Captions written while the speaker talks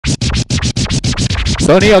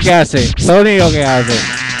Sonido que hace, sonido que hace.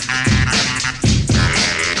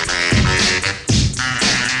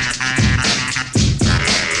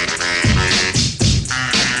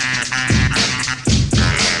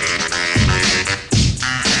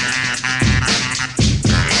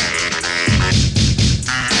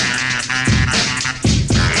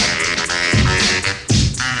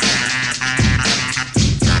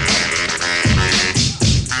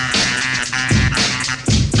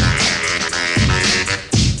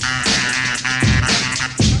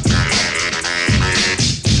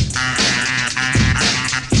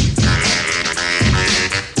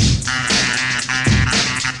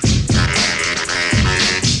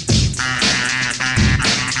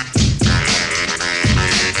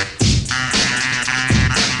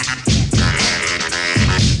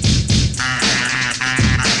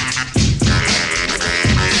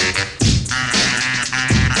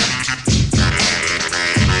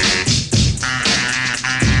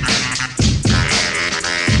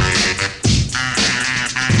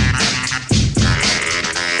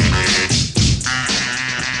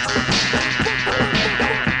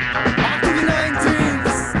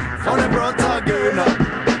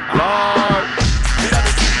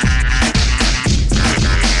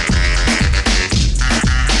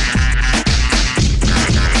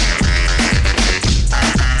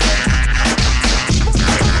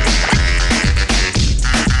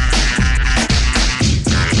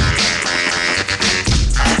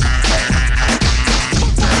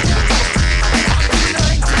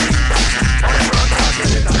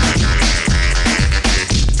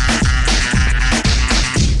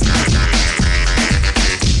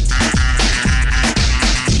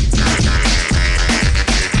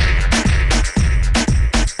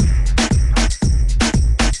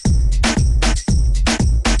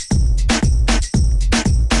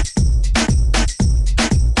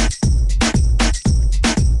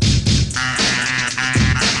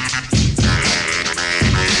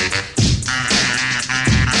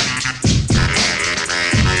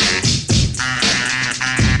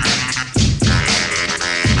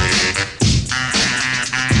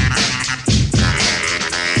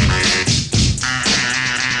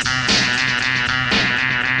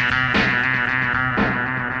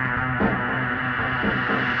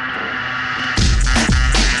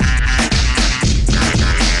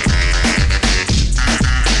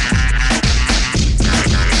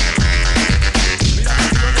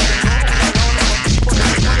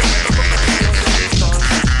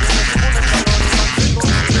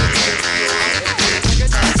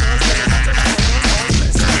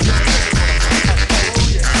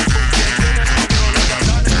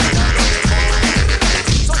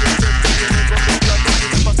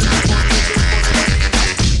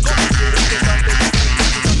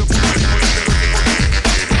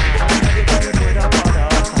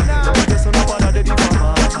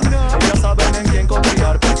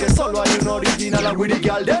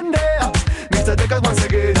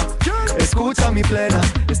 Escucha mi plena,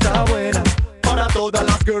 está buena para todas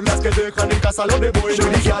las girlas que dejan en casa lo de bueno.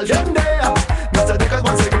 Girl, dendea, Mr. Decas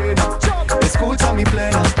once again. Escucha mi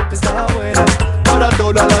plena, está buena para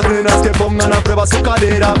todas las nenas que pongan a prueba su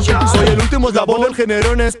cadera. Soy el último eslabón del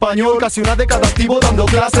género en español, casi una década activo dando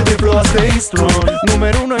clases de flow a stay strong.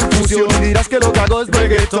 Número uno en fusión, dirás que lo que hago es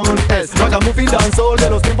reggaeton. Es ragamuffin dancehall de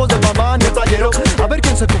los tiempos de mamá ni el tallero. A ver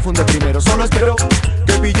quién se confunde primero, solo espero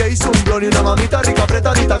que pille un blon y una mamita rica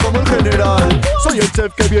apretadita como el general. Soy el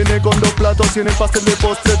chef que viene con 2 platos y en el pastel de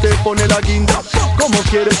postre te pone la guinda. ¿Cómo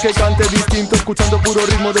quieres que cante distinto escuchando puro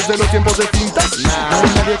ritmo desde los tiempos de tinta? No hay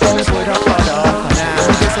nadie que me pueda parar,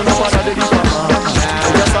 porque eso no para de difamar.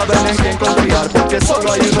 Ya saben en quién confiar, porque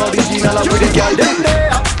solo hay una original, la pretty girl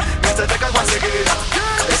dendea. Mr. Decas once again.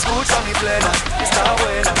 Escucha mi plena, está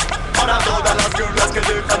buena para todas las girlas que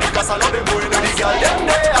dejan en casa lo de bueno. Pretty girl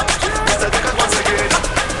dendea. Mr. Decas once again.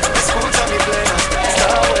 Escucha mi plena, está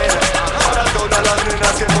buena para todas las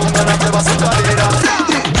nenas que pongan a prueba su cadera.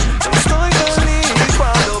 Estoy feliz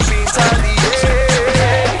cuando pinta el DJ.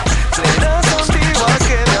 Plenas contigo a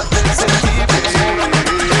que me hacen sentir bien.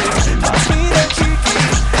 Más mire chiqui,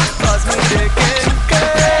 más mire que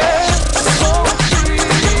so free.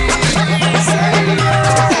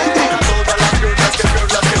 Para todas las girlas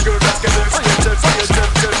que soy el chef,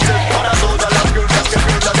 para todas las girlas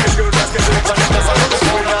que dejan en casa lo de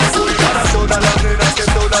buenas. Para todas las nenas que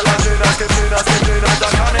están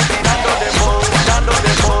tirando de mo,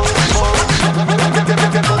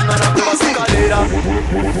 que pongan a prueba su cadera.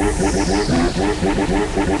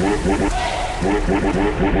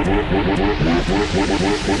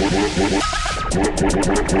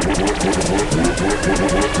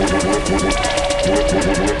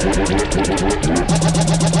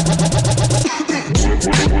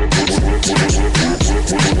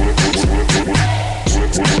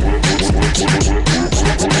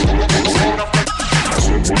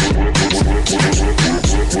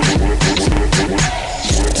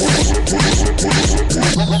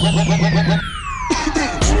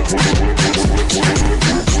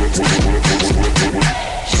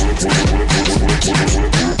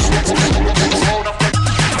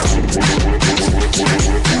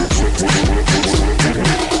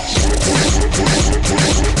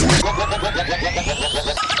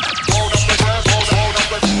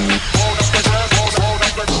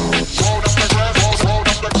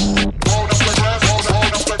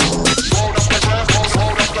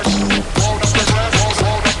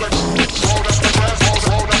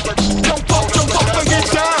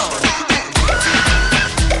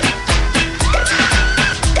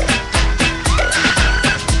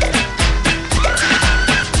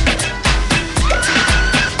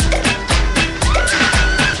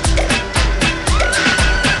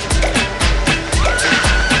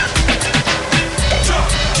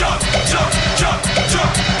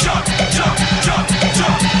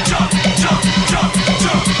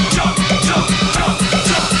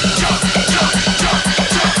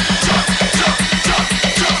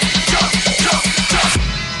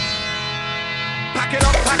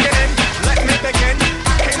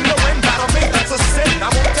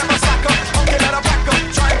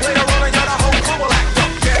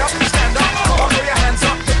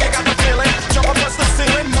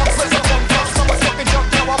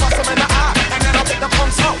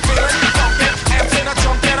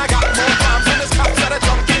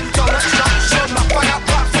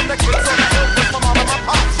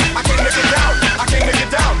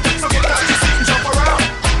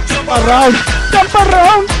 Around, jump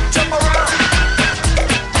around. Jump around.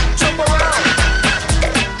 Jump around.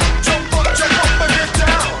 Jump up and get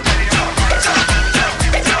down.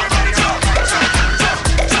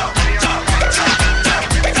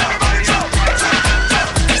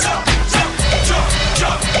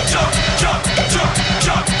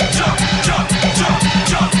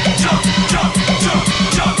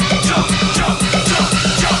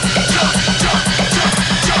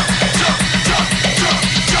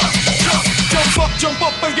 Jump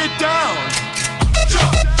up and get down.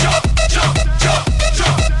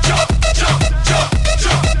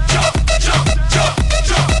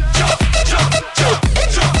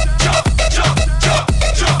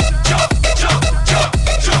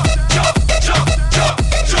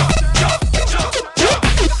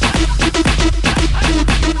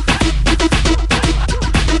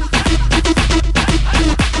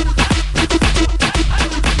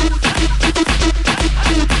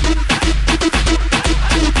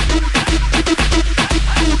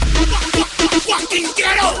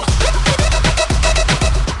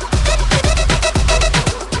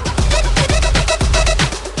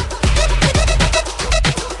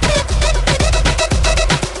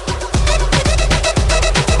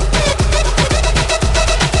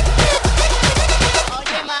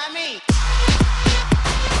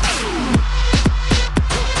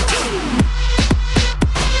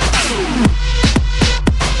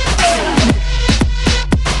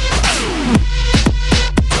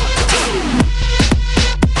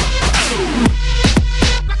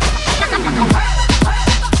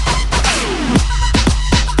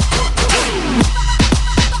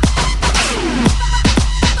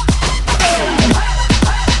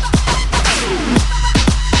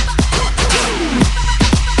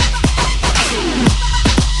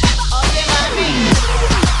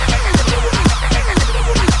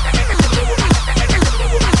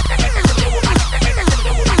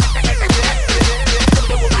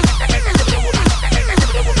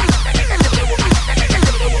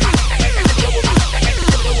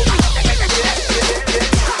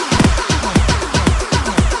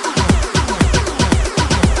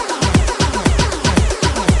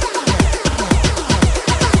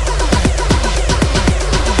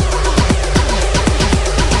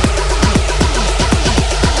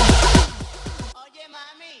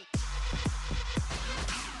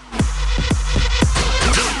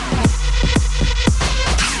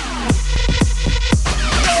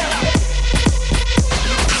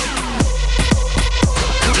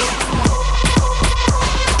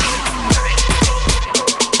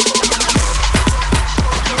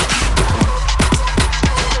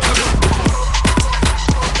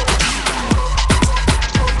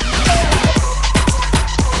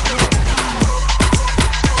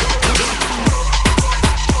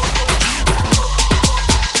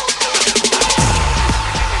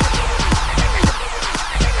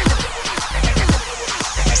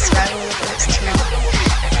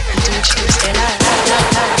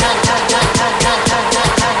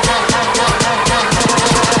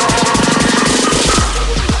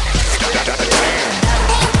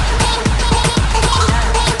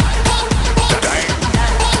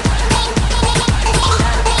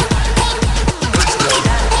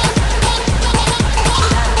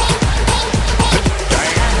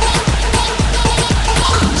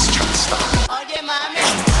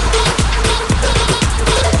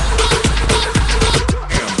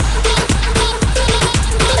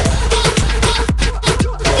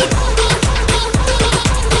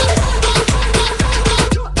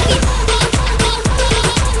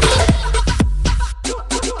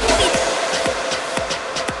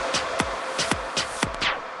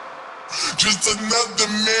 another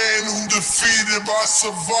man who defeated my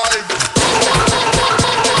survivor.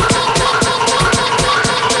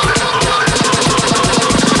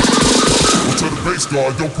 To the bass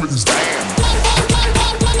guard, don't quit this damn.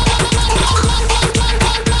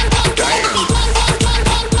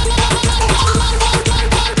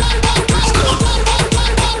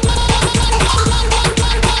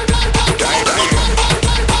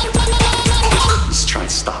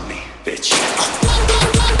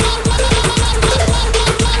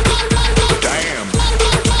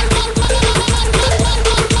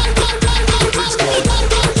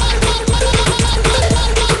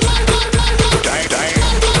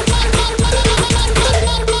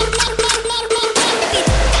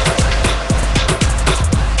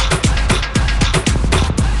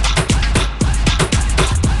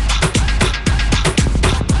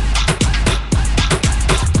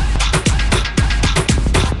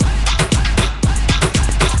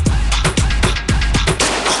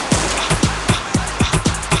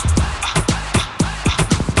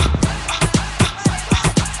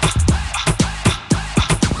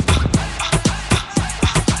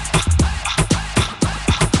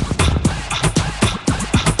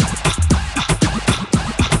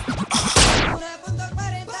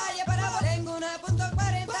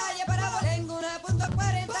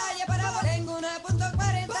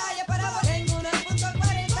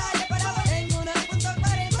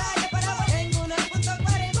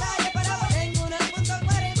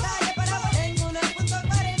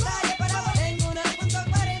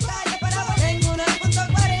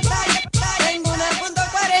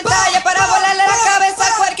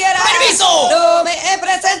 No me he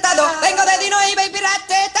presentado, vengo de Dino y Baby Rat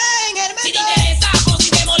está en el medio. Si te interesa o si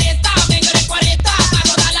te molesta, vengo en el 40 para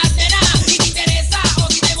todas las nenas. Si te interesa o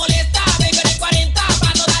si te molesta, vengo en el 40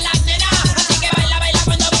 para todas las nenas. Así que baila, baila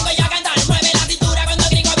cuando vengo y a cantar. Mueve la cintura cuando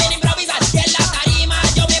gringo viene a improvisar. Y en la tarima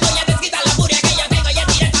yo me voy a desquitar la furia que yo tengo y es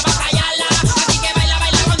directa para callarla. Así que baila,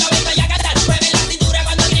 baila cuando vengo y a cantar. Mueve la cintura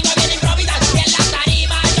cuando gringo viene a improvisar. Y en la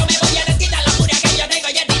tarima yo me voy a desquitar la furia que yo tengo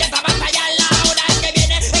y es directa para callarla. Una vez que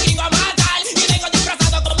viene el gringo a matar y vengo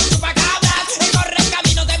disfrazado como un chupacabras. El corre el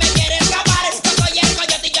camino te me quiere escapar. Yo soy el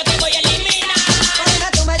coyote y yo te voy a eliminar. Por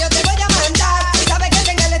una tumba yo te voy a mandar. Y sabes que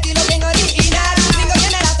tengo el estilo bien original. Gringo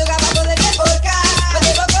viene a tu para poder desforcar. Lo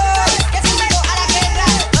llevo con que si me a la guerra.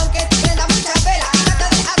 Aunque tú prendas mucha vela, trata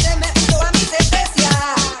de hacerme junto a mis especias.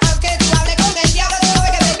 Aunque tú hables con el diablo, tú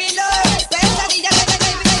sabes que baby lo pesadilla que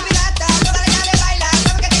tengo y mi baby rata. Toda la llave baila,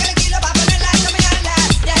 sabes que tengo el estilo para ponerla y dominarla.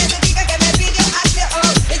 Ya ese chica que me pidió acción.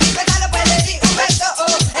 Y sin pensarlo pues le di un beso.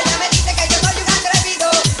 Ella me dice que yo soy un atrevido.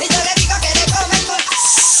 Y yo le digo que le come el culo.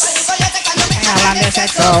 Soy un coyote cuando me hablan de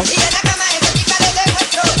sexo. Y en la cama esa chica le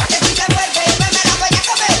demuestro que si se vuelve pues me la voy a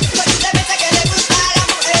comer. Posiblemente que le gusta a la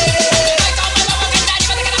mujer. Soy como el bobo que está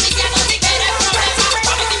arriba de cada pitiano. Si quieres problema,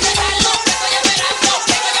 vamos sin pensarlo. Estoy esperando,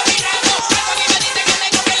 tengo yo mi rango. Algo a mí me dice que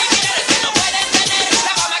tengo que eliminar. Es que no pueden tener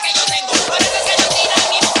la fama que yo tengo. Por eso es que no tiran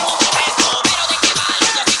mi mucho peso. Pero de qué vale,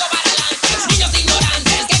 yo sigo para adelante. Niños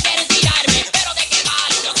ignorantes que quieren tirarme. Pero de qué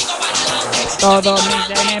vale, yo sigo para adelante. Todos mis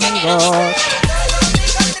enemigos.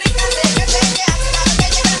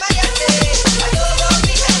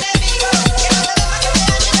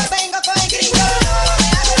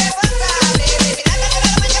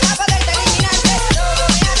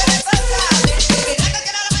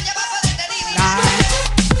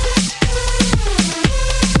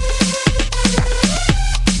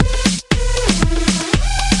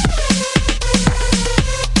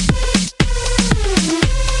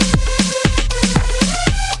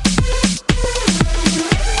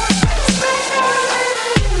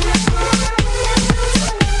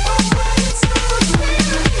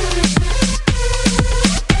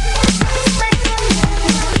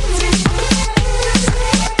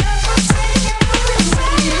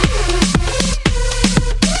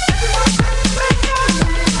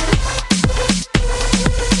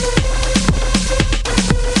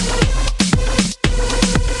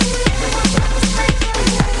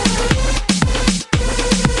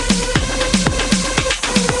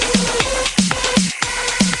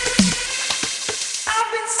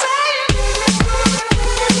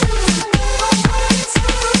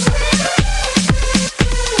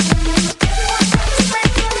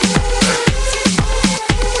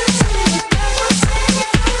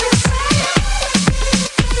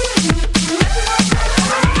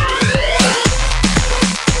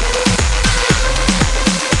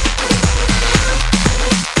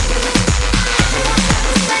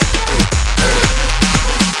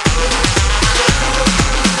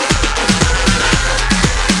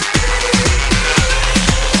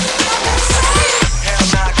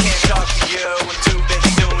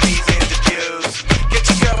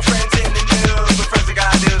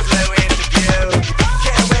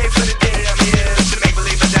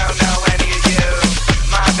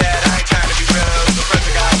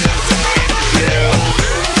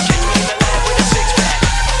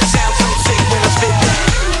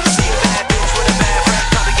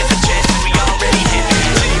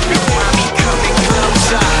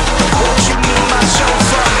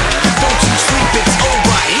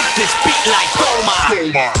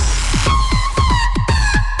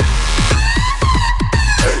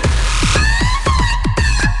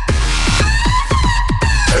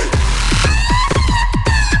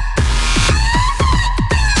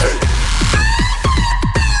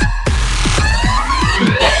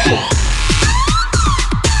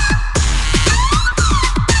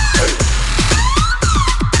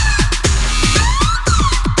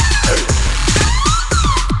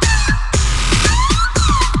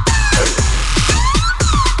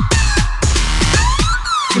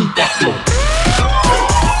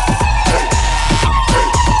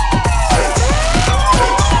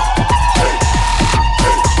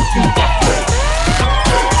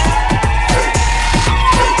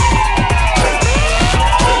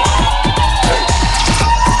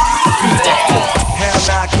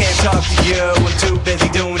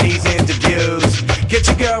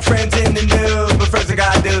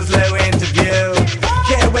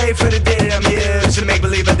 wait for the day that I'm used to make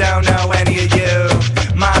believe I don't know any of you.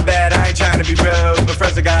 My bad, I ain't trying to be rude, but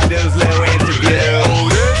first I gotta do this little interview.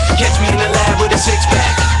 Catch me in the lab with a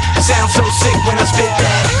six-pack. Sound so sick when I spit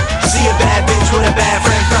that. See a bad bitch with a bad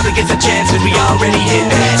friend, probably gets a chance and we already hit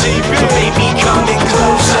that. So baby, coming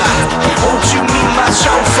closer. Won't you be my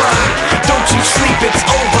chauffeur? Don't you sleep, it's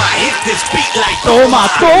over. Hit this beat like Toma,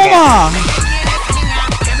 toma.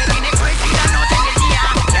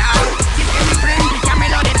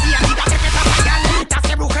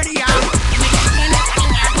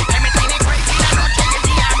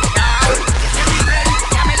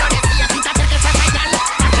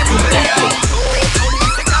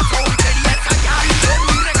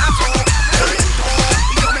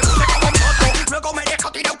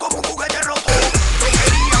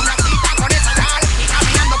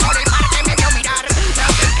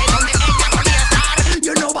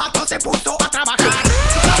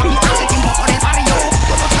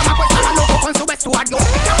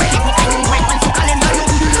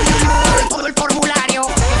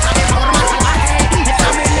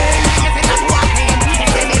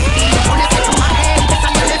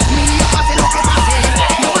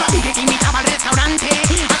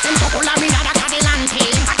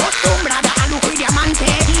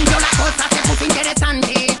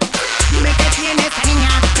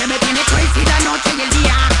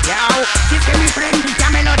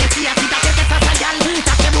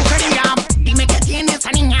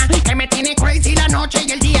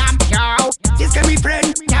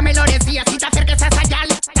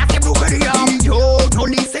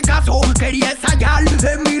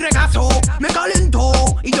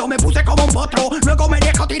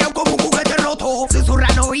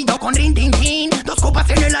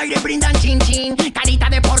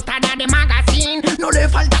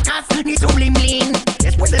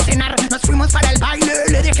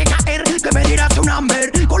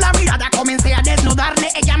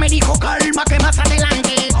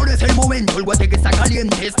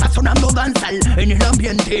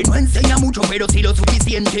 No enseña mucho, pero sí lo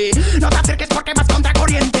suficiente. No te acerques porque vas contra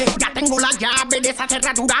corriente. Ya tengo la llave de esa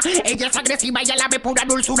cerradura. Ella es agresiva y a la ve pura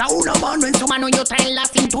dulzura. Una mano en su mano y otra en la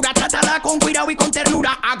cintura. Trátala con cuidado y con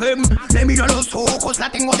ternura. Le miro a los ojos, la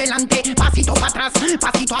tengo delante. Pasito para atrás,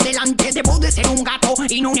 pasito adelante. Debo de ser un gato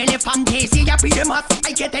y no un elefante. Si ella pide más,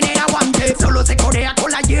 hay que tener aguante. Solo se corea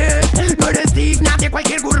con la Y. No eres digna de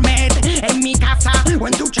cualquier gourmet. En mi casa o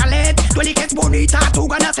en tu chalet, tú eliges bonita, tú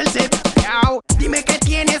ganas el set. Dime qué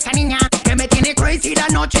tiene esa niña, que me tiene crazy la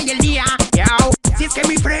noche y el día. Si es que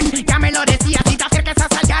mi friend ya me lo decía, si te acercas a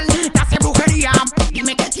Sayal, te hace brujería.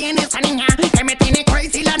 Dime qué tiene esa niña, que me tiene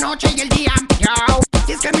crazy la noche y el día.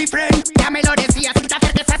 Si es que mi friend ya me lo decía, si te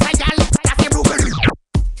acercas a Sayal, te hace brujería.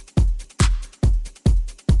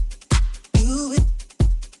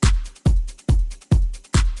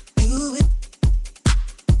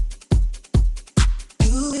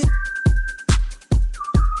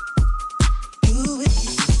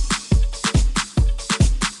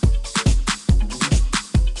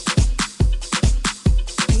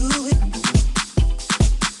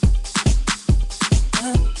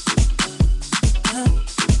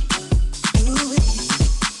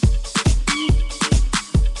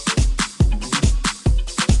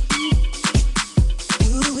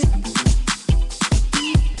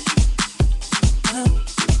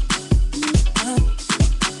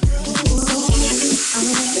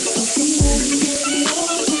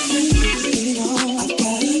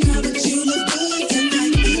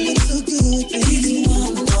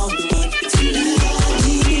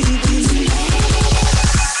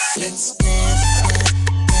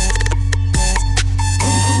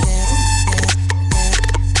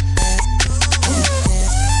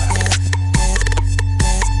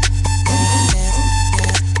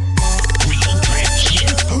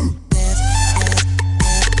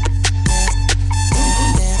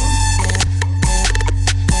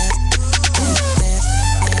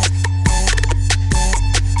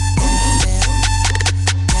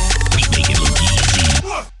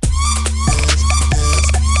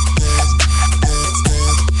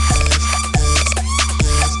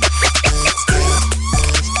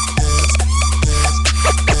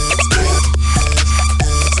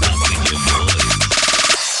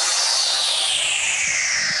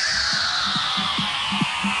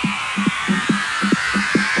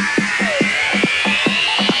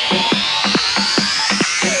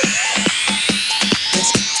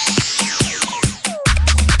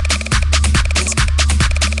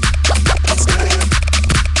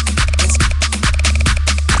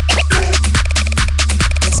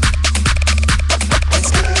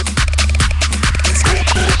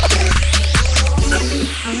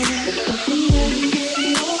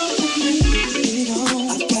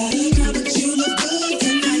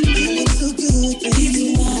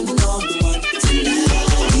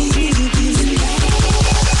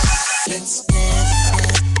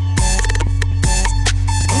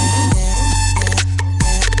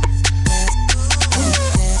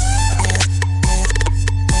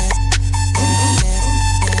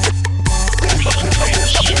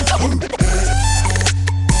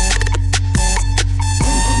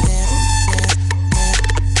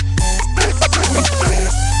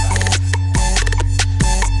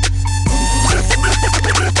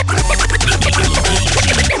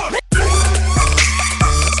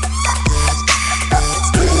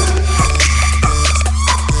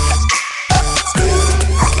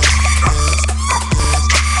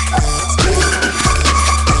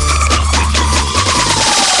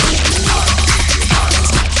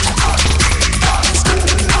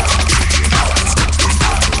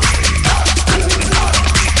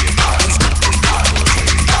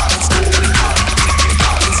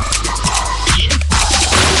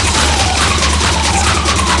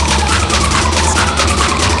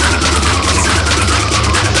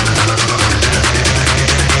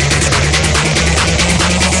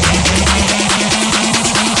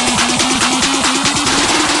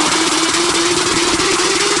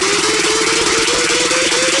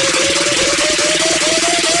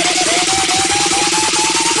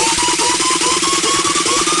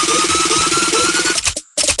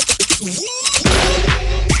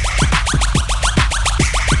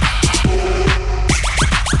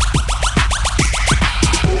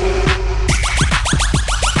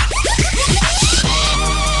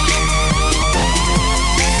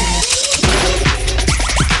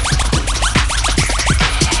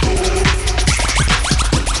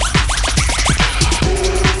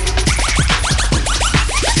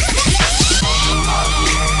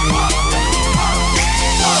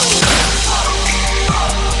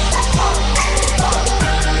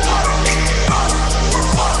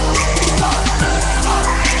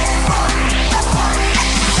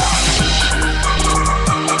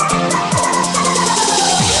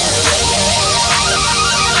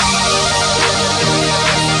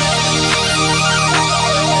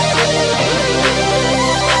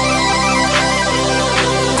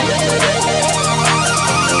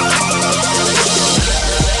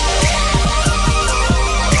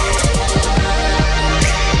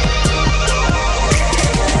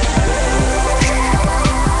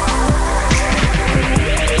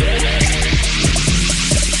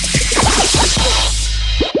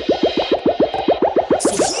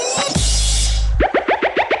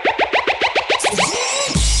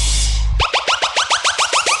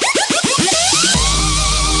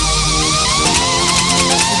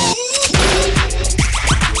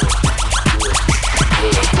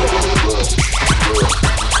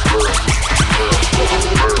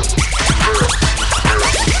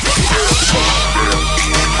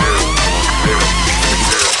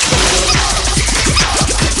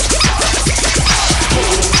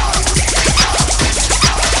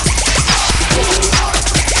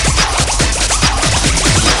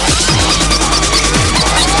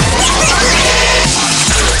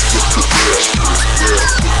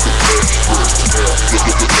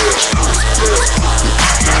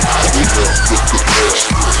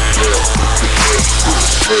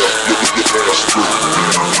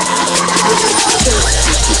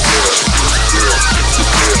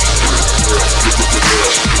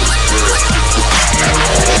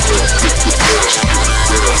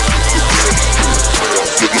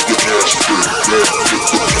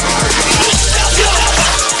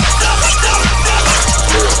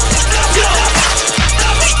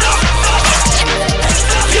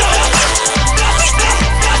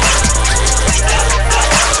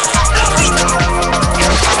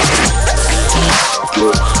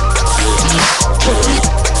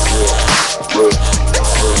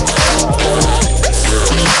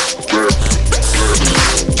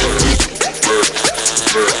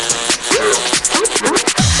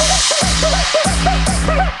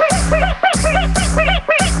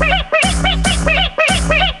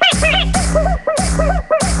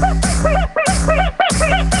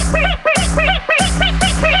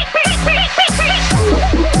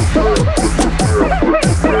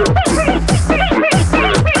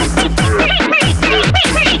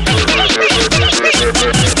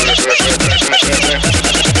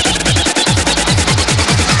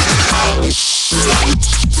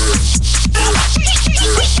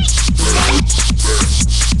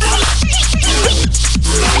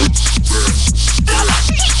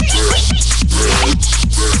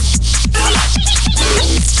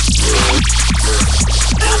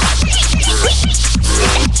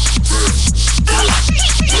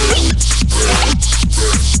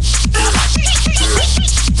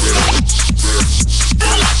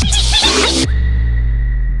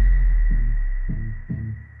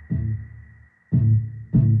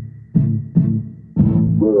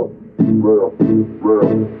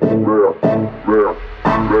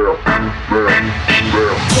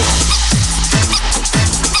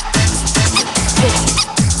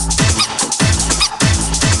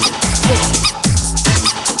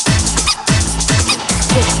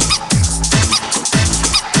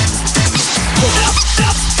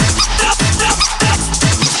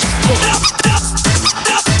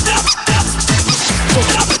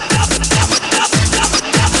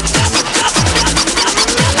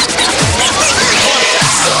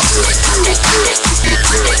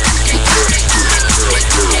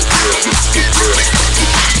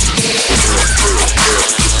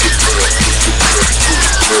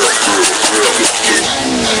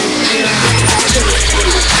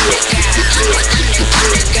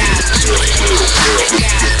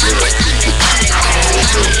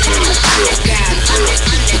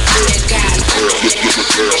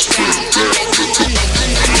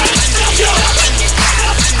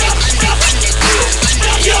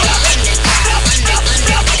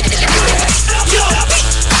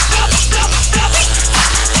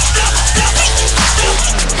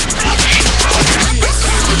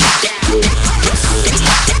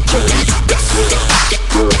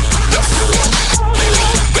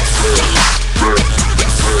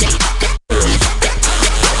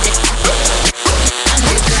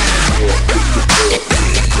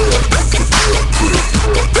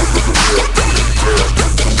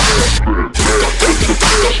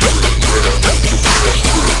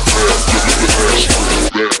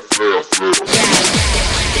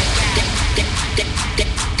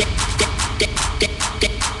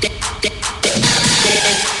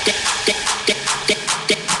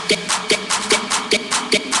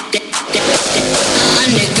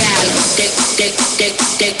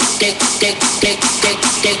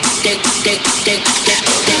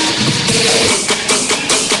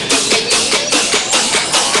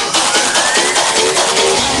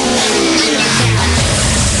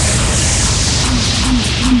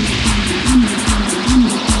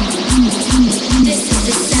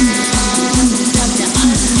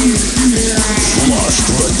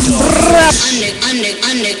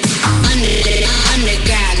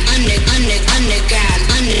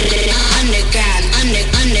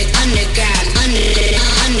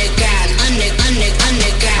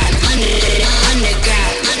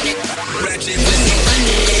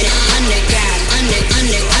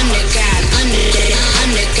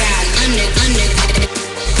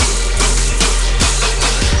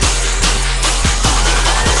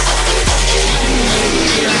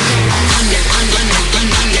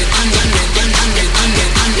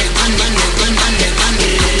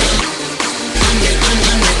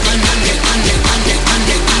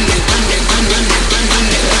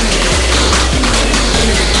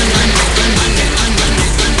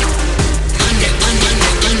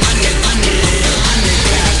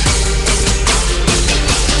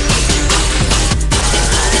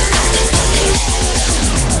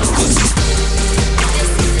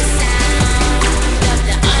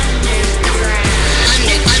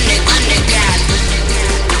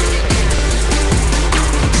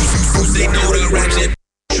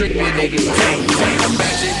 nigga.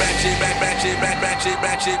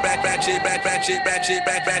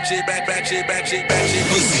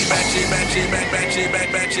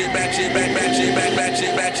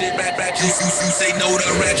 You say no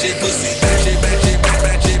to ratchet pussy.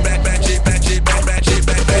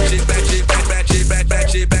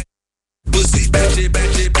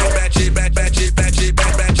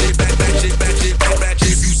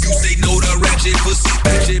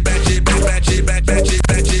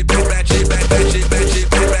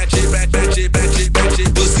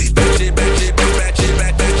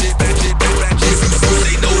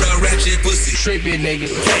 Trippin' nigga,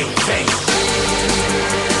 bang, bang.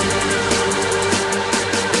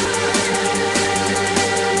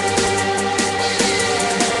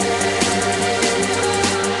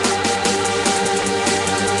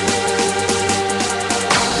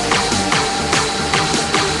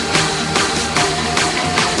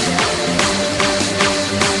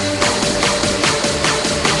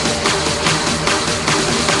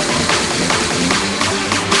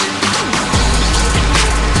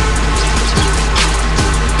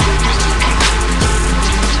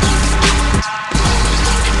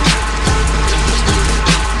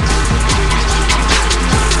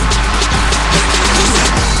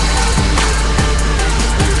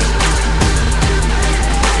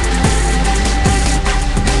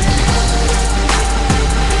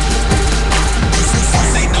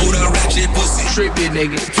 Trippin'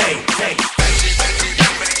 nigga, hey, hey. You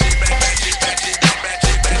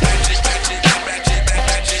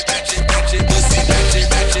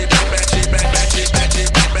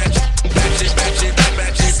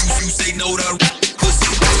say no to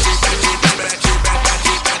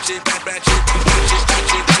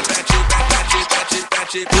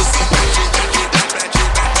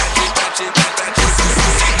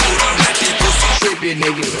pussy. Trippin'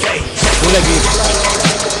 nigga, hey.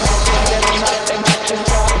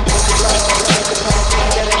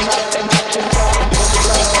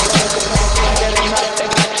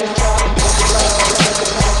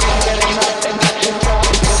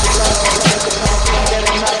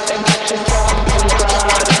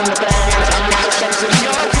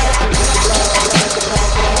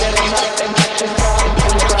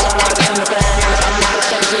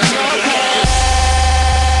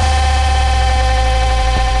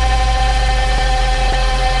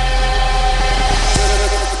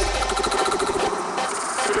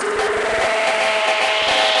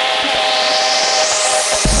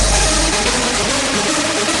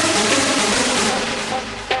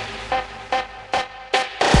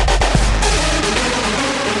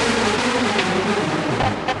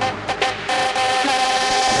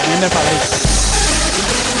 De París.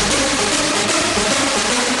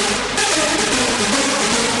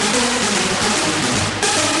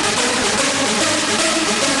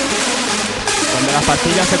 Cuando las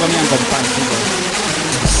pastillas se comían con pan, chicos.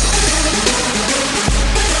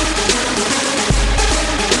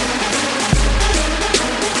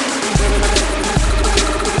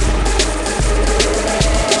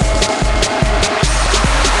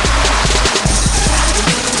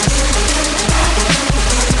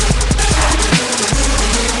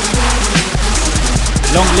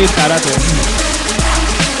 Long live karate.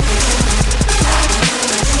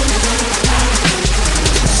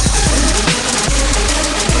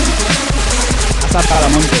 Hasta para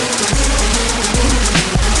monte.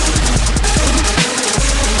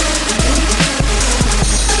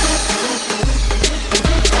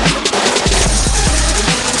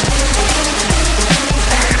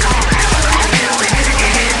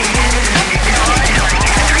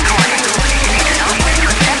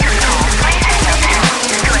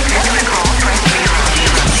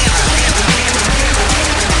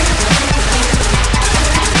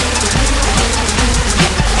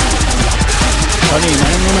 Tony,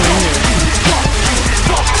 no,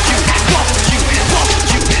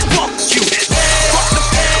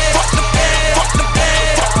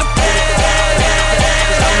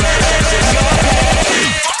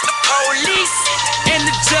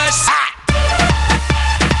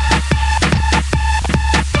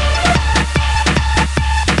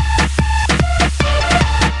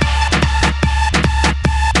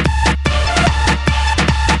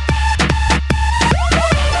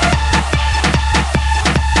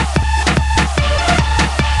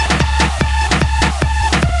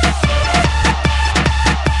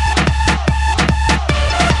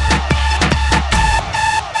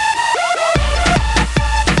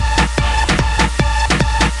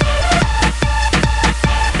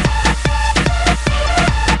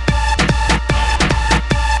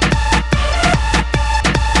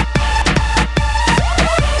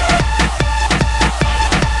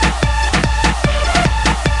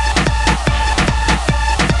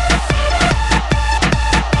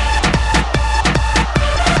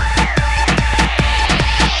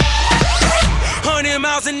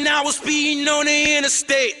 miles an hour speeding on the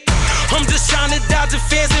interstate. I'm just trying to dodge the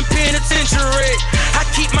feds and penitentiary. I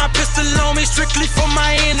keep my pistol on me strictly for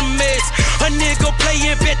my enemies. A nigga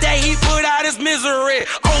playing bet that he put out his misery.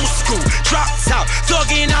 Old school, drop top,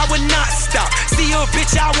 thuggin', I would not stop. See a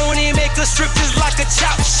bitch, I want it, make her strip just like a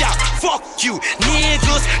chop shop. Fuck you,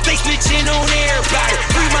 niggas, they snitching on everybody.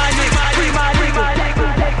 Free my nigga, free my nigga.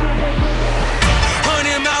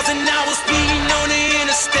 100 miles an hour speeding on the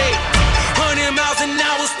interstate. 100 miles an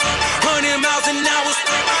hour, 100 miles an hour,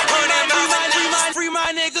 100 miles an hour. Free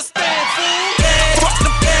my niggas, stand fool. Fuck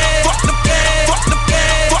the bag, fuck the bag, fuck the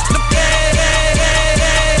bag, fuck the bag.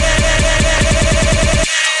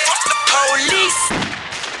 Fuck the police,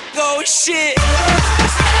 go shit.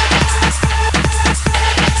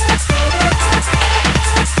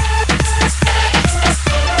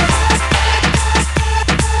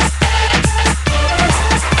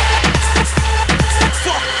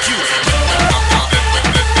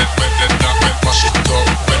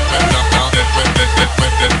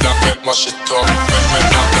 Wash it up, wash it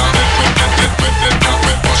up,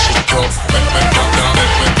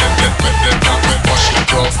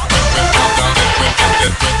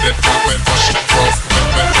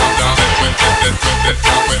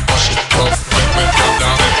 wash it up,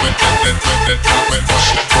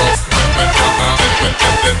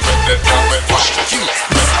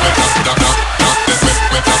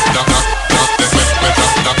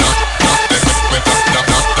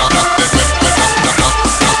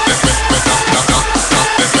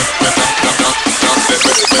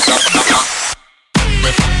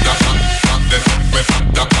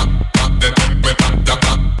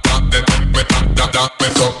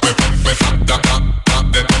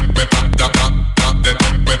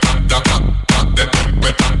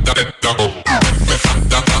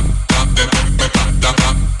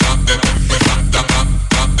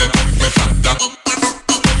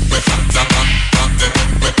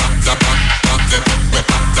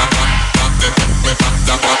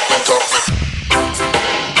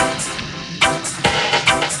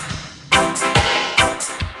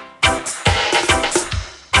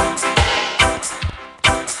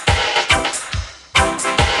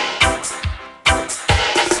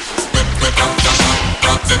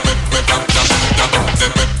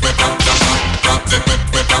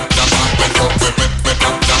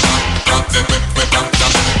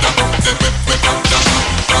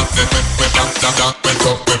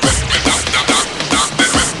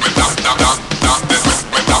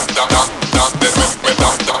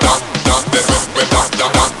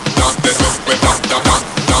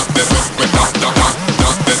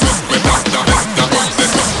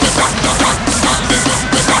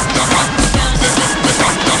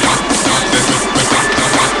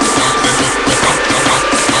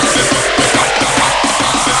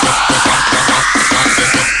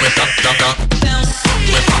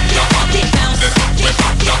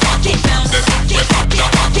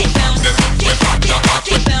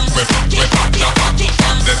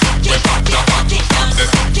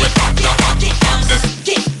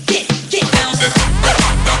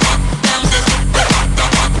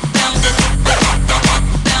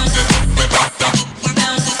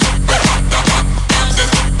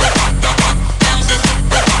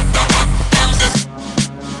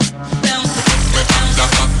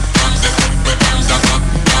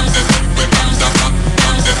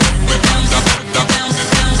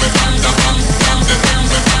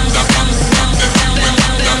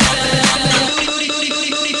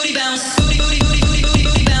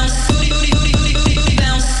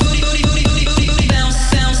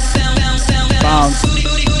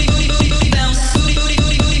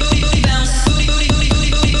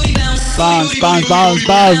 Bounce, bounce, bounce,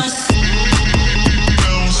 bounce.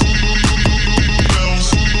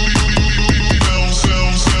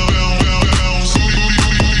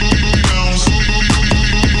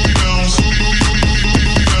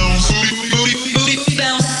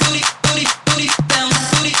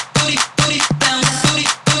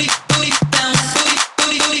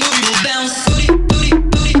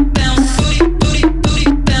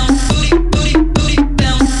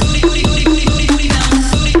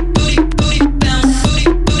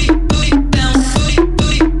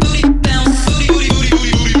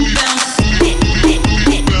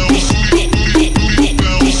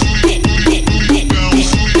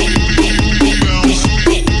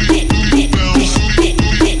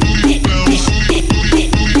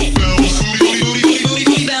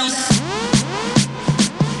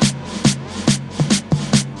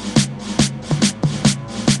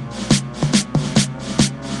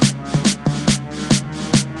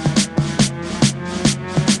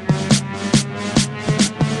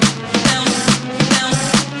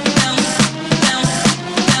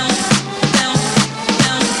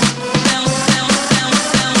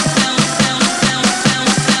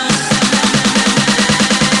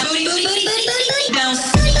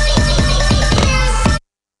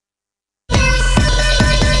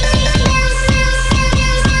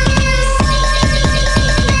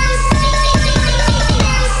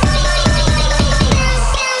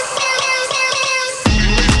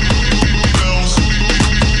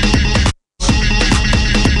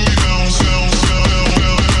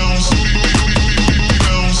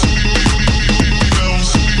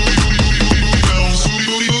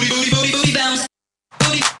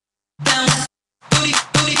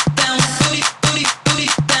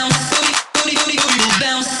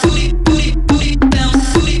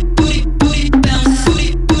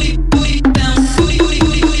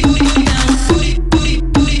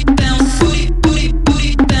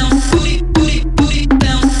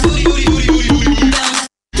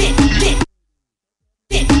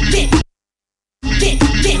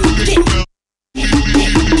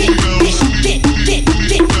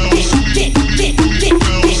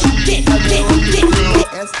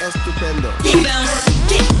 jodiendo.